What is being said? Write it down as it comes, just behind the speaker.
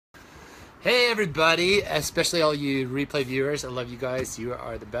Hey everybody, especially all you replay viewers. I love you guys. You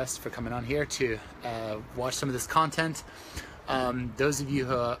are the best for coming on here to watch some of this content. Those of you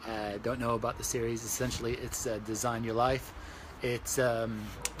who don't know about the series, essentially it's Design Your Life. It's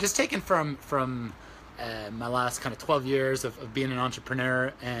just taken from my last kind of 12 years of being an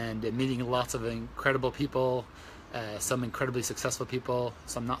entrepreneur and meeting lots of incredible people, some incredibly successful people,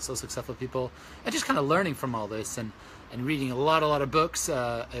 some not so successful people, and just kind of learning from all this and reading a lot of books.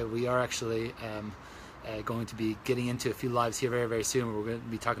 We are actually going to be getting into a few lives here very soon where we're going to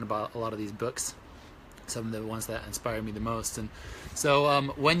be talking about a lot of these books, some of the ones that inspire me the most. And so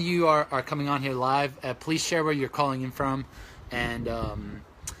when you are coming on here live, please share where you're calling in from, and that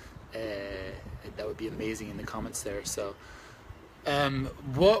would be amazing in the comments there. So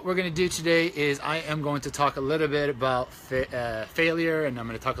what we're going to do today is I am going to talk a little bit about failure, and I'm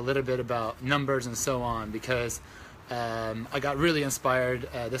going to talk a little bit about numbers and so on, because I got really inspired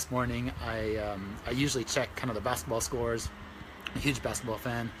this morning. I usually check kind of the basketball scores. I'm a huge basketball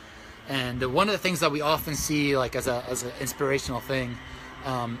fan, and one of the things that we often see, like as an inspirational thing,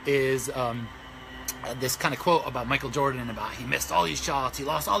 is this kind of quote about Michael Jordan, about he missed all these shots, he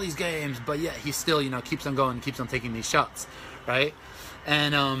lost all these games, but yet he still, keeps on going, keeps on taking these shots, right?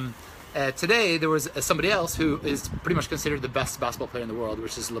 And today there was somebody else who is pretty much considered the best basketball player in the world,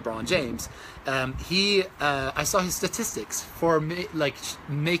 which is LeBron James. I saw his statistics for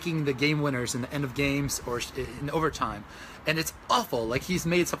making the game winners in the end of games or in overtime, and it's awful. Like, he's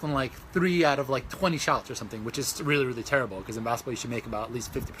made something like 3 out of 20 shots or something, which is really terrible, because in basketball you should make about at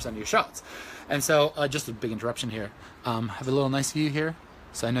least 50% of your shots. And so just a big interruption here. Have a little nice view here.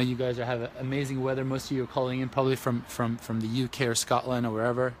 So I know you guys have amazing weather. Most of you are calling in probably from the UK or Scotland or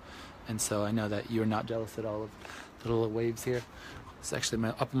wherever. And so I know that you're not jealous at all of the little waves here. It's actually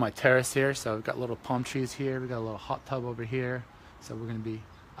up on my terrace here. So we've got little palm trees here. We've got a little hot tub over here. So we're going to be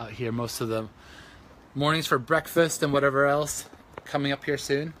out here most of the mornings for breakfast and whatever else coming up here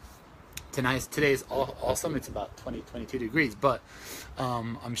soon. Today is awesome. It's about 22 degrees, but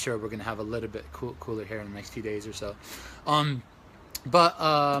I'm sure we're going to have a little bit cooler here in the next few days or so. No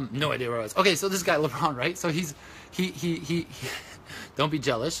idea where I was. Okay, so this guy LeBron, right? So he don't be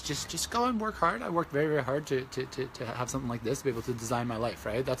jealous. Just go and work hard. I worked very hard to have something like this, to be able to design my life,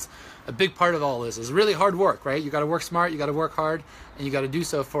 right? That's a big part of all this, is really hard work, right? You got to work smart, you got to work hard, and you got to do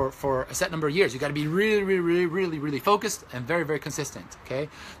so for a set number of years. You got to be really focused and very consistent, okay?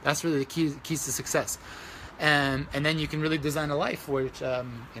 That's really the keys to success. And then you can really design a life, which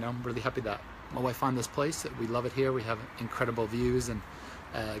I'm really happy that my wife found this place. We love it here. We have incredible views, and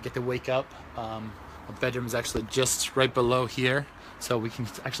get to wake up. My bedroom is actually just right below here, so we can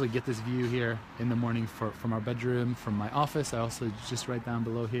actually get this view here in the morning from our bedroom, from my office. I also just right down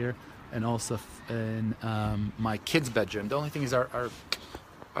below here, and also in my kids' bedroom. The only thing is our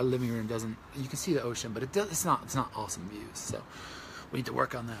living room doesn't. You can see the ocean, but it's not awesome views. So we need to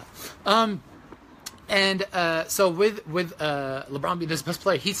work on that. So with LeBron being his best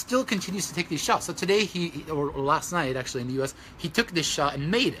player, he still continues to take these shots. So today or last night actually in the U.S., he took this shot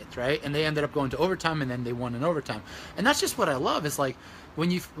and made it, right? And they ended up going to overtime, and then they won in overtime. And that's just what I love. Is like when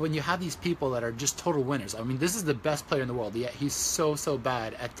you have these people that are just total winners. I mean, this is the best player in the world, yet he's so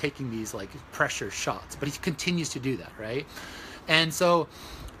bad at taking these pressure shots, but he continues to do that, right? And so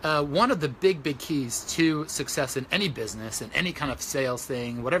one of the big keys to success in any business, in any kind of sales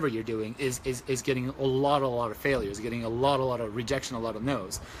thing, whatever you're doing, is getting a lot of failures, getting a lot of rejection, a lot of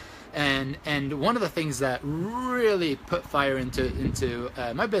no's. And one of the things that really put fire into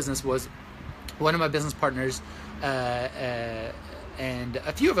my business was one of my business partners, and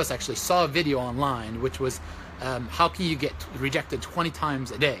a few of us actually saw a video online, which was how can you get rejected 20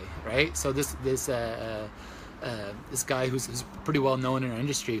 times a day, right? So this guy who's pretty well known in our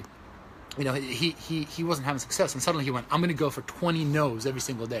industry, he wasn't having success, and suddenly he went, I'm going to go for 20 no's every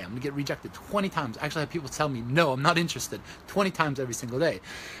single day. I'm going to get rejected 20 times. I actually have people tell me, no, I'm not interested, 20 times every single day.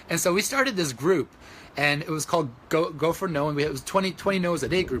 And so we started this group, and it was called Go for No, and it was 20 no's a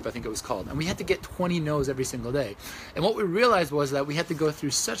day group, I think it was called. And we had to get 20 no's every single day. And what we realized was that we had to go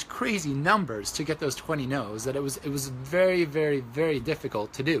through such crazy numbers to get those 20 no's that it was very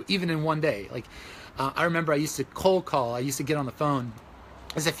difficult to do, even in one day. I remember I used to cold call. I used to get on the phone.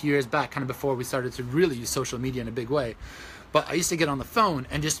 This is a few years back, kind of before we started to really use social media in a big way. But I used to get on the phone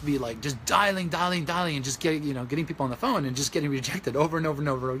and just be just dialing, and just getting people on the phone and just getting rejected over and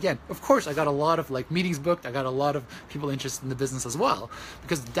over again. Of course, I got a lot of meetings booked. I got a lot of people interested in the business as well,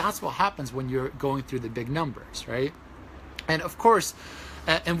 because that's what happens when you're going through the big numbers, right? And of course,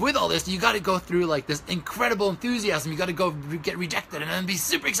 And with all this, you got to go through like this incredible enthusiasm. You got to go get rejected and then be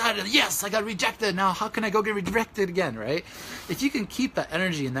super excited. Yes, I got rejected. Now how can I go get rejected again, right? If you can keep that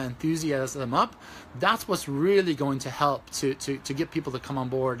energy and that enthusiasm up, that's what's really going to help to get people to come on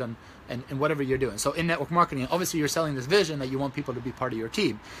board and whatever you're doing. So in network marketing, obviously you're selling this vision that you want people to be part of your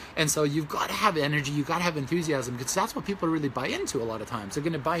team. And so you've got to have energy, you've got to have enthusiasm, because that's what people really buy into a lot of times. They're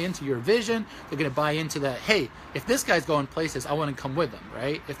going to buy into your vision. They're going to buy into that, hey, if this guy's going places, I want to come with them,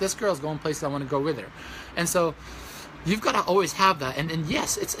 right? If this girl's going places, I want to go with her. And so you've got to always have that. And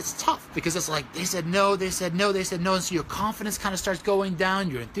yes, it's tough, because it's like they said no, they said no, they said no. And so your confidence kind of starts going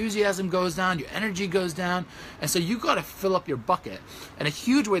down, your enthusiasm goes down, your energy goes down. And so you got to fill up your bucket. And a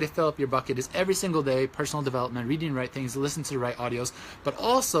huge way to fill up your bucket is every single day, personal development, reading the right things, listen to the right audios, but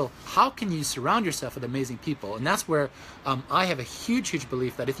also how can you surround yourself with amazing people? And that's where I have a huge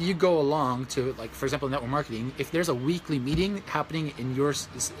belief that if you go along to, like, for example, network marketing, if there's a weekly meeting happening in your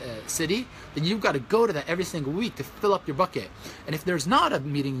city, then you've got to go to that every single week to fill up your bucket. And if there's not a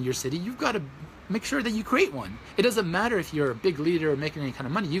meeting in your city, you've got to make sure that you create one. It doesn't matter if you're a big leader or making any kind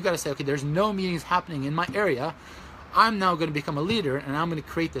of money. You've got to say, okay, there's no meetings happening in my area. I'm now going to become a leader, and I'm going to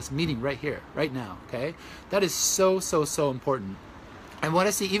create this meeting right here, right now, okay? That is so important. And what I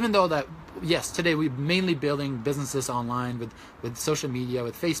see, even though that, yes, today we're mainly building businesses online with social media,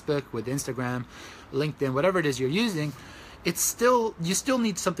 with Facebook, with Instagram, LinkedIn, whatever it is you're using, you still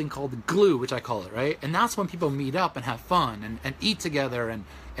need something called glue, which I call it, right? And that's when people meet up and have fun and eat together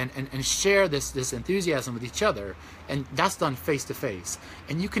and share this enthusiasm with each other. And that's done face to face.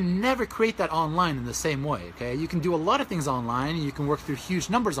 And you can never create that online in the same way, okay? You can do a lot of things online, and you can work through huge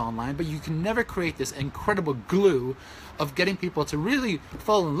numbers online, but you can never create this incredible glue of getting people to really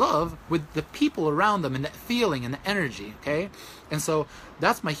fall in love with the people around them and that feeling and the energy, okay? And so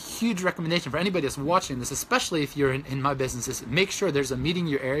that's my huge recommendation for anybody that's watching this, especially if you're in my business, is make sure there's a meeting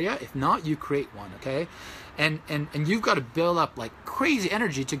in your area. If not, you create one, okay? And you've got to build up like crazy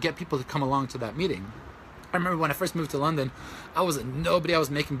energy to get people to come along to that meeting. I remember when I first moved to London, I was a nobody. I was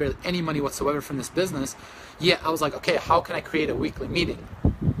making barely any money whatsoever from this business. Yet I was like, okay, how can I create a weekly meeting?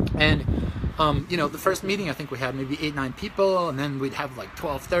 And the first meeting, I think we had maybe 8-9 people, and then we'd have like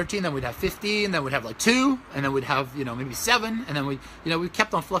 12, 13, then we'd have 15, and then we'd have like 2, and then we'd have, maybe 7, and then we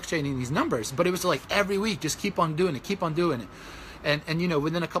kept on fluctuating these numbers, but it was like every week, just keep on doing it. And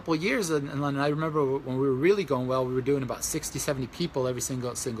within a couple of years in London, I remember when we were really going well, we were doing about 60, 70 people every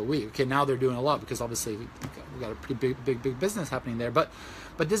single week. Okay, now they're doing a lot because obviously we got a pretty big business happening there. But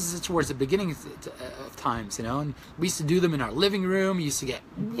this is towards the beginning of times, and we used to do them in our living room. We used to get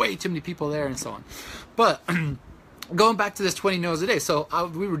way too many people there and so on. But going back to this 20 no's a day, so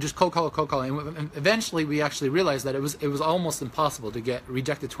we were just cold calling, and eventually we actually realized that it was almost impossible to get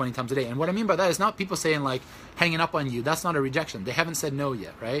rejected 20 times a day. And what I mean by that is not people saying like hanging up on you. That's not a rejection. They haven't said no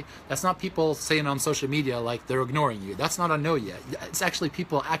yet, right? That's not people saying on social media like they're ignoring you. That's not a no yet. It's actually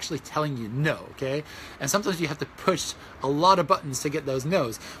people actually telling you no, okay? And sometimes you have to push a lot of buttons to get those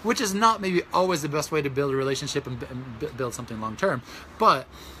no's, which is not maybe always the best way to build a relationship and build something long term, but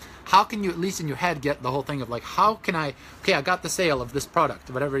how can you, at least in your head, get the whole thing of like, how can I got the sale of this product,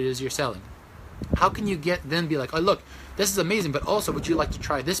 whatever it is you're selling. How can you then be like, oh, look, this is amazing, but also would you like to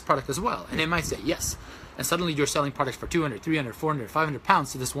try this product as well? And they might say yes. And suddenly you're selling products for 200, 300, 400, 500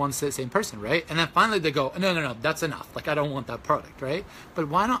 pounds to this one same person, right? And then finally they go, no, that's enough. Like, I don't want that product, right? But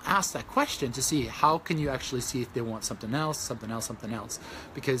why not ask that question to see how can you actually see if they want something else?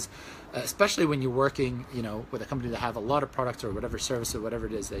 Because especially when you're working, with a company that have a lot of products or whatever service or whatever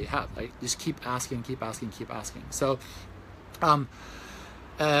it is that you have, like, just keep asking. So,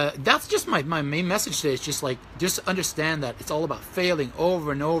 that's just my main message today. Is just understand that it's all about failing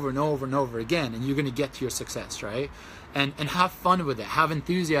over and over again, and you're going to get to your success, right? And have fun with it, have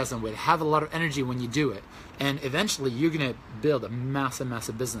enthusiasm with it, have a lot of energy when you do it, and eventually you're going to build a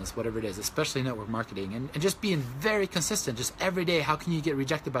massive business, whatever it is, especially network marketing, and just being very consistent. Just every day, how can you get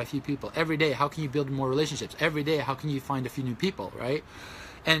rejected by a few people? Every day, how can you build more relationships? Every day, how can you find a few new people, right?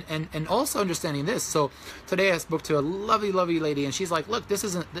 And also understanding this. So today I spoke to a lovely lady, and she's like, look,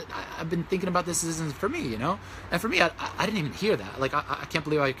 I've been thinking about this isn't for me, And for me, I didn't even hear that. Like, I can't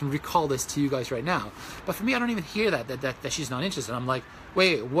believe I can recall this to you guys right now. But for me, I don't even hear that she's not interested. I'm like,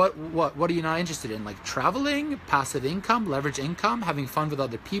 wait, what are you not interested in? Like traveling, passive income, leverage income, having fun with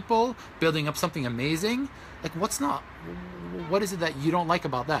other people, building up something amazing? Like, what is it that you don't like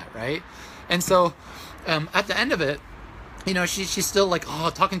about that, right? And so at the end of it, she's still like,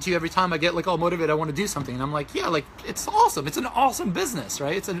 talking to you every time I get like all motivated, I want to do something. And I'm like, yeah, like, it's awesome. It's an awesome business,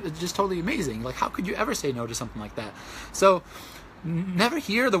 right? It's just totally amazing. Like, how could you ever say no to something like that? So never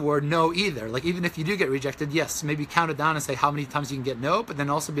hear the word no either. Like, even if you do get rejected, yes, maybe count it down and say how many times you can get no, but then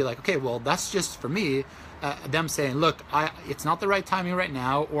also be like, okay, well, that's just for me, them saying, look, it's not the right timing right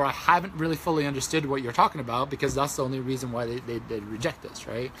now, or I haven't really fully understood what you're talking about, because that's the only reason why they reject this,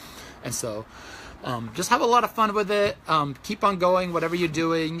 right? And so just have a lot of fun with it. Keep on going, whatever you're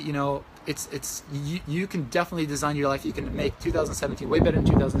doing. You know, you can definitely design your life. You can make 2017 way better than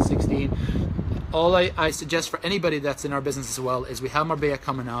 2016. All I suggest for anybody that's in our business as well is we have Marbella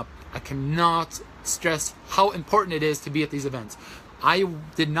coming up. I cannot stress how important it is to be at these events. I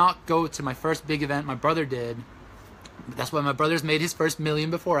did not go to my first big event. My brother did. That's why my brother's made his first $1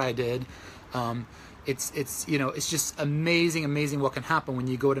 million before I did. It's you know, it's just amazing what can happen when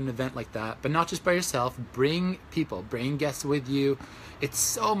you go to an event like that. But not just by yourself. Bring people, bring guests with you. It's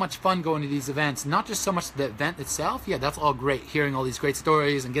so much fun going to these events. Not just so much the event itself. Yeah, that's all great. Hearing all these great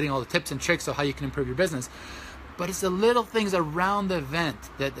stories and getting all the tips and tricks of how you can improve your business. But it's the little things around the event,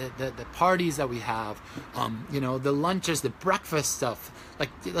 the parties that we have, you know, the lunches, the breakfast stuff.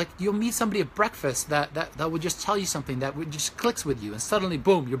 Like you'll meet somebody at breakfast that would just tell you something that would just clicks with you, and suddenly,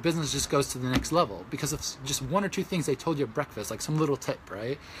 boom, your business just goes to the next level because of just one or two things they told you at breakfast, like some little tip,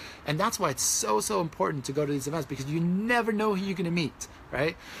 right? And that's why it's so important to go to these events, because you never know who you're going to meet,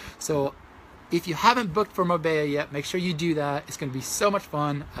 right? So if you haven't booked for Marbella yet, make sure you do that. It's going to be so much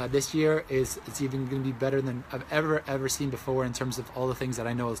fun. This year it's even going to be better than I've ever seen before in terms of all the things that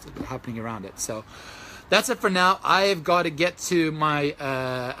I know is happening around it. So that's it for now. I've got to get to my,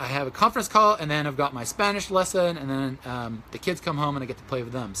 I have a conference call, and then I've got my Spanish lesson, and then the kids come home and I get to play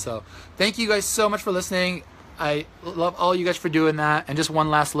with them. So thank you guys so much for listening. I love all you guys for doing that. And just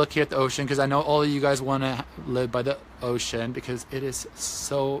one last look here at the ocean, because I know all of you guys want to live by the ocean, because it is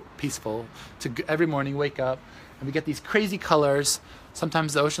so peaceful to every morning wake up and we get these crazy colors.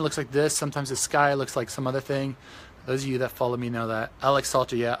 Sometimes the ocean looks like this, sometimes the sky looks like some other thing. Those of you that follow me know that. Alex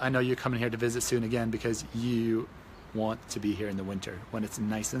Salter, yeah, I know you're coming here to visit soon again, because you want to be here in the winter when it's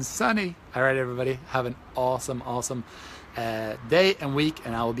nice and sunny. All right, everybody, have an awesome day and week,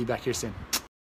 and I will be back here soon.